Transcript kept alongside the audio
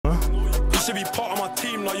Used to be part of my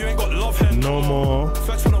team, now you ain't got love here no more.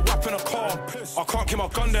 Fetch from the whap in a car, I can't keep my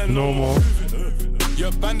gun there No more. You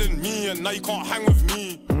abandoned me and now you can't hang with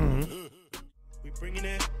me. We bringing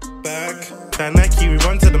it back. That Nike, we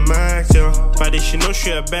run to the max, yo. But she know she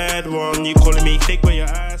a bad one. You calling me fake when your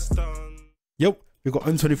ass done. Yo, we got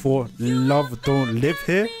M24, Love Don't Live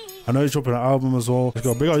Here. I know he's dropping an album as well. Let's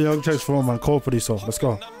go. Big up Young Checks for man, Cole for this song. Let's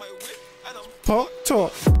go. Pop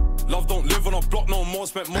top. Love don't live on a block no more.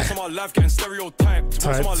 Spent most of my life getting stereotyped.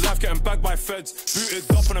 Most of my life getting bagged by feds. Booted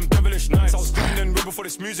up on them devilish nights. I was grinding way before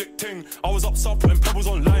this music thing. I was up south putting pebbles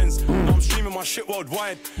on lines. Now I'm streaming my shit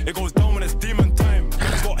worldwide. It goes down when it's demon time.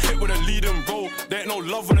 Just got hit with a leading role. There ain't no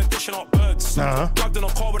love when they're dishing out birds. Grabbed in a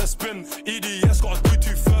car with a spin. EDS gotta do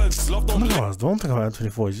 2/3. Love don't live. The one thing about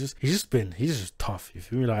M24 is he's just tough. You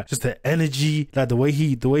feel me? Like just the energy, like the way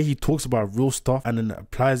he talks about real stuff and then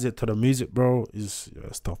applies it to the music, bro. Is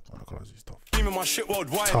tough, man. It's tough. My shit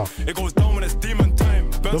worldwide. Tough. It goes down when it's demon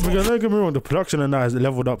time. Don't get me wrong, the production and that is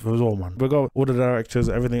leveled up as well, man. Big up all the directors,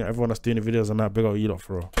 everyone that's doing the videos and that. Big up you lot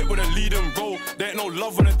for real. With a leading role, there ain't no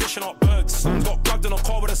love when they're dishing out birds. Got grabbed in a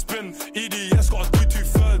car with a spin. EDS gotta do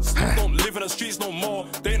 2/3. Don't live in the streets no more.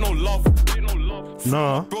 There ain't no love.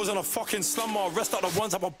 Nah. Bros in a fucking slumber. Rest out the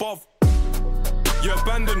ones up above. You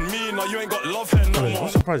abandoned me, now you ain't got love here no more. I'm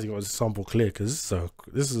surprised you got this sample clear because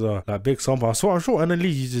this is a like, big sample. I'm sure Anna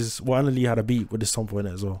Lee Anna Lee had a beat with this sample in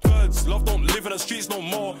it as well. Birds, love don't live in the streets no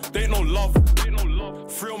more. There ain't no love.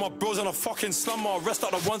 Three of my bros in a fucking slumber. Rest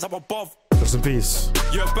out the ones up above. Rest in peace.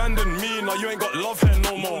 You abandoned me, now you ain't got love here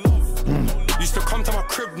no more. Used to come to my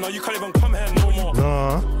crib, now you can't even come here no more.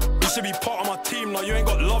 Nah. Used to be part of my team, now you ain't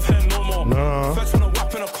got love here no more. Nah. Fetch from the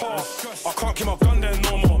whap in a car, I can't keep my gun there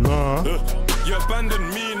no more. Nah. You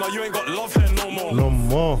abandoned me, now you ain't got love here no more. No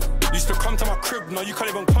more. Used to come to my crib, now you can't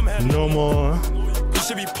even come here no more. Used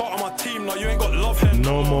to be part of my team, now you ain't got love here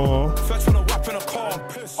no more. Fetch from the whap in a car,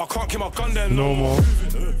 I can't keep my gun there no more.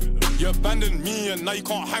 You abandoned me and now you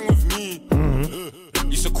can't hang with me.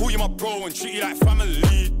 Used to call you my bro and treat you like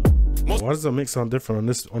family. Why does the mix sound different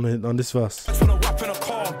on this verse? Fetch from the whap in a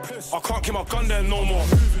car, I can't keep my gun there no more.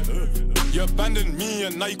 You abandoned me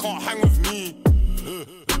and now you can't hang with me.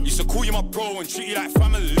 Used to call you my bro and treat you like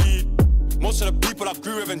family. Most of the people I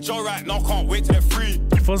grew with enjoy right now can't wait till they're free.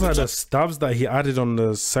 It feels like the stabs that he added on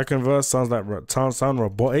the second verse sound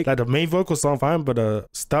robotic. Like the main vocals sound fine, but the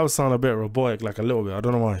stabs sound a bit robotic, like a little bit. I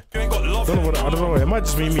don't know why. You ain't got love. I don't know why. It might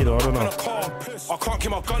just be me though. I don't know. I can't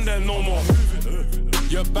keep my gun there no more.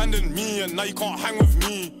 You abandoned me and now you can't hang with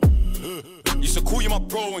me. Used to call you my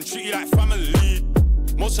bro and treat you like family.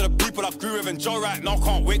 Most of the people I grew with enjoy right now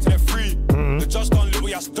can't wait till they're free. The judge done little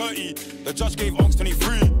yes dirty. The judge gave Onks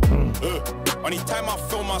 23. Anytime I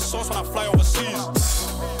film my sauce when I fly overseas.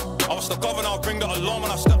 I was the governor, I'll bring the alarm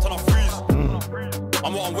when I stepped on a freeze.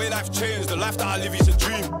 I'm on way life changed, the life that I live is a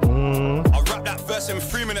dream. I rap that verse in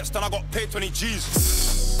 3 minutes, then I got paid 20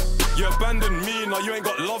 G's. You abandoned me, now you ain't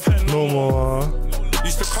got love here no more.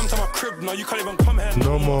 Used to come to my crib, now you can't even come here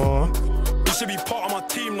no more. Used to be part of my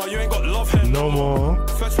team, now you ain't got love here no more.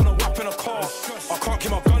 Fetch from the whap in a car, I can't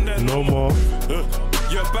keep my gun there no more.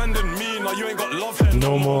 You abandoned me, now you ain't got love here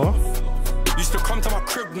no more. Used to come to my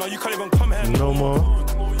crib, now you can't even come here no more.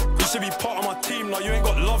 Used to be part of my team, now you ain't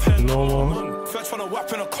got love here no more. Fetch from the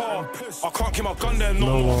whap in a car, I can't keep my gun there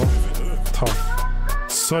no more.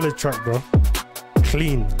 Tough. Solid track, bro.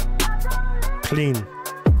 Clean.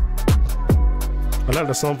 I like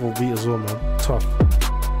the sample beat as well, man. Tough.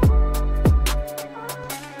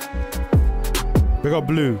 Big up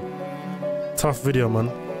Blue. Tough video, man.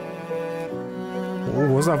 Oh,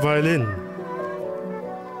 what's that violin?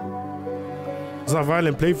 Is that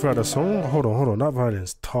violin played throughout the song? Hold on. That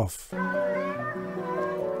violin's tough.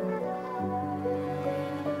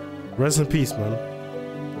 Rest in peace, man.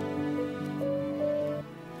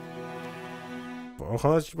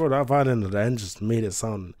 Bro, that violin at the end just made the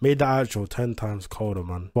outro 10 times colder,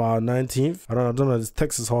 man. But 19th, I don't know. This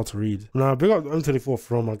text is hard to read. Nah, big up M24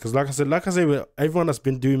 for man, because like I said, with everyone that's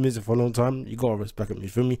been doing music for a long time, you gotta respect them. You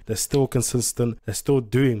feel me? They're still consistent. They're still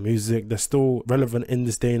doing music. They're still relevant in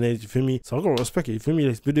this day and age. You feel me? So I gotta respect it. You feel me?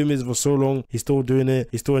 He's been doing music for so long. He's still doing it.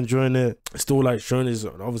 He's still enjoying it. He's still like showing his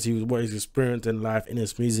obviously what he's experienced in life in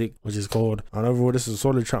his music, which is cold. And overall, this is a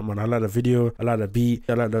solid track, man. I like the video. I like the beat.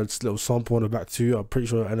 I like the little sample on the back too. I'm pretty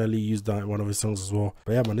sure NLE used that in one of his songs as well.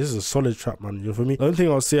 But yeah, man, this is a solid track, man. You know, for me, the only thing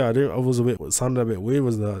I'll say I sounded a bit weird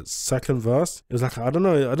was the second verse. It was like, I don't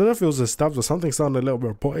know if it was the stabs or something sounded a little bit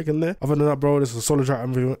robotic in there. Other than that, bro, this is a solid track.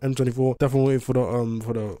 M24, definitely waiting for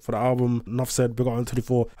the album. Enough said. Big up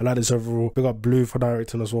M24. I like this overall. Big up Blue for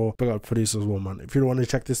directing as well. Big up producer as well, man. If you don't want to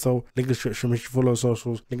check this though, link description. Make sure you follow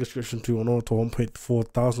socials. Link description too on all to 1.4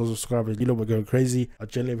 thousand subscribers. You know we're going crazy. I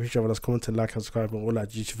genuinely appreciate everyone that's commenting, like, and subscribe, and all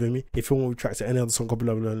that. You feel me? If you want me to track to any other song, copy,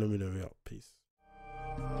 love, let me know. Yeah, peace.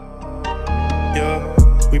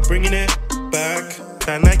 Yeah, we bringing it back.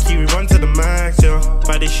 That Nike, we run to the max. Yeah,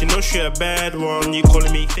 but she know she a bad one. You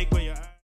calling me fake when you're